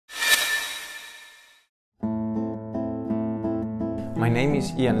My name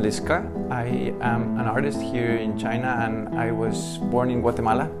is Ian Liska. I am an artist here in China and I was born in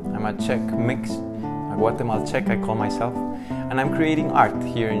Guatemala. I'm a Czech mix, a Guatemalan Czech I call myself. And I'm creating art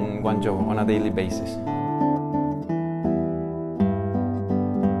here in Guangzhou on a daily basis.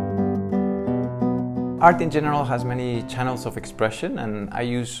 Art in general has many channels of expression and I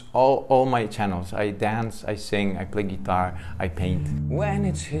use all my channels. I dance, I sing, I play guitar, I paint. When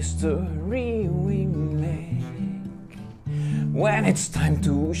it's history we make, when it's time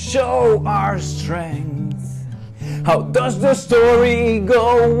to show our strength, how does the story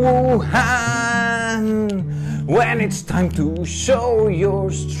go, Wuhan? When it's time to show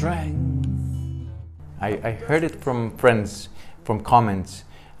your strength. I heard it from friends, from comments,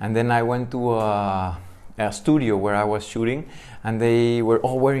 and then I went to a studio where I was shooting and they were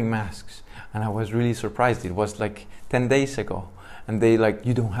all wearing masks and I was really surprised. It was like 10 days ago and they like,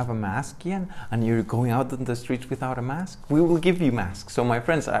 you don't have a mask, Ian? And you're going out on the streets without a mask? We will give you masks. So my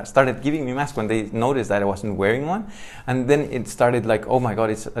friends started giving me masks when they noticed that I wasn't wearing one, and then it started like, oh my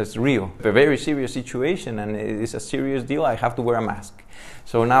God, it's real. A very serious situation and it's a serious deal. I have to wear a mask.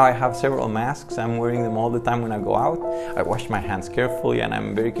 So now I have several masks. I'm wearing them all the time when I go out. I wash my hands carefully and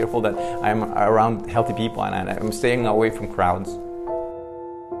I'm very careful that I'm around healthy people and I'm staying away from crowds.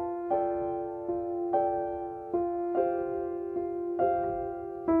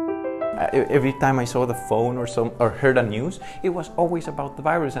 Every time I saw the phone or heard a news, it was always about the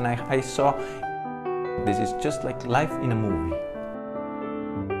virus, and I saw this is just like life in a movie.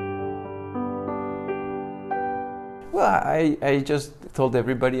 Well, I just told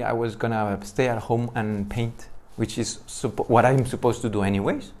everybody I was gonna stay at home and paint, which is what I'm supposed to do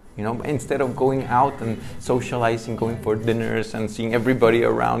anyways. You know, instead of going out and socializing, going for dinners and seeing everybody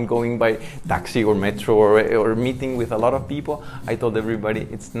around, going by taxi or metro or meeting with a lot of people, I told everybody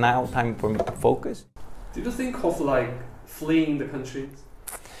it's now time for me to focus. Did you think of like fleeing the country?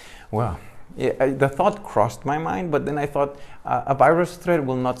 Well, yeah, the thought crossed my mind, but then I thought a virus threat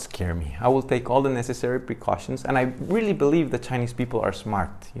will not scare me. I will take all the necessary precautions, and I really believe the Chinese people are smart,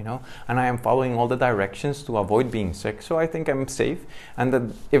 you know, and I am following all the directions to avoid being sick, so I think I'm safe and that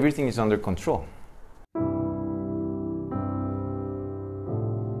everything is under control.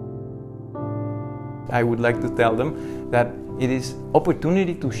 I would like to tell them that it is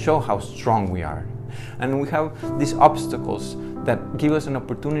opportunity to show how strong we are. And we have these obstacles that give us an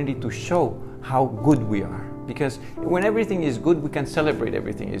opportunity to show how good we are. Because when everything is good, we can celebrate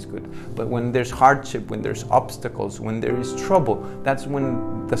everything is good. But when there's hardship, when there's obstacles, when there is trouble, that's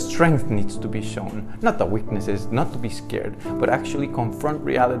when the strength needs to be shown. Not the weaknesses, not to be scared, but actually confront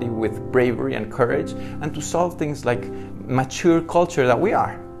reality with bravery and courage and to solve things like mature culture that we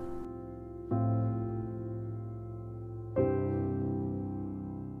are.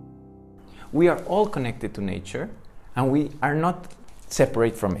 We are all connected to nature and we are not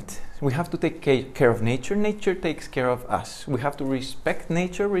separate from it. We have to take care of nature. Nature takes care of us. We have to respect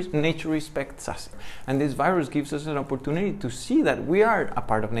nature. Nature respects us. And this virus gives us an opportunity to see that we are a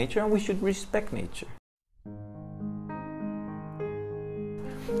part of nature and we should respect nature.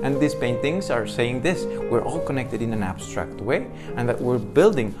 And these paintings are saying this: we're all connected in an abstract way and that we're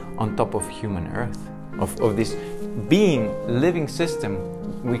building on top of human earth, of this being, living system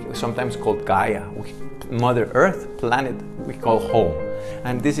we sometimes call Gaia, Mother Earth, planet we call home.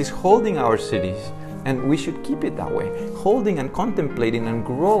 And this is holding our cities and we should keep it that way, holding and contemplating and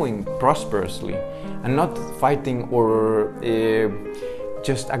growing prosperously and not fighting or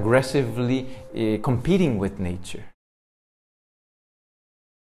just aggressively competing with nature.